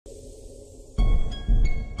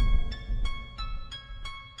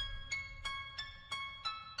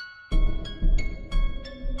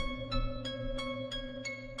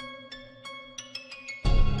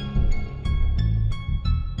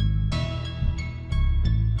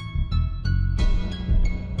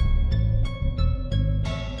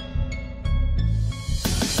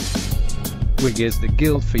Wig is the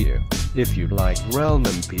guild for you. If you like Realm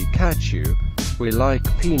and Pikachu, we like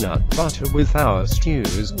peanut butter with our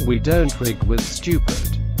stews. We don't wig with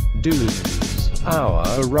stupid doos.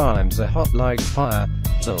 Our rhymes are hot like fire,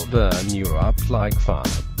 they'll burn you up like fire.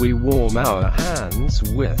 We warm our hands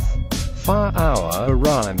with fire. Our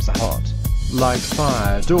rhymes are hot like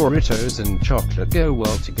fire. Doritos and chocolate go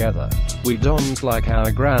well together. We don't like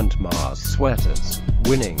our grandma's sweaters.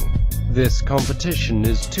 Winning this competition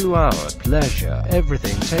is to our pleasure.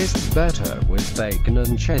 Everything tastes better with bacon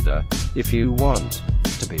and cheddar. If you want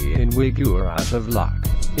to be in Wig, you're out of luck.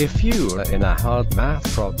 If you are in a hard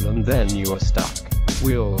math problem, then you are stuck.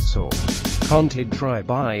 We all saw Conti try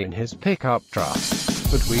buying his pickup truck,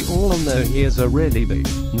 but we all know he is a really big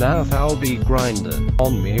mouth. I'll be grinding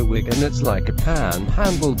on me wig, and it's like a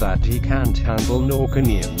panhandle that he can't handle, nor can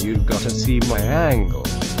you gotta see my angle.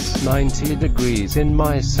 It's 90 degrees in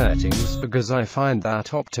my settings, because I find that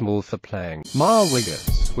optimal for playing my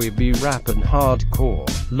wiggers. We be rapping hardcore.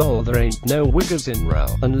 Lol, there ain't no wiggers in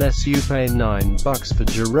Rel, unless you pay $9 for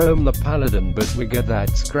Jerome the Paladin, but wigger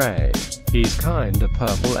that's grey. He's kinda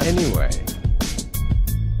purple anyway.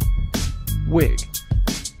 Wig.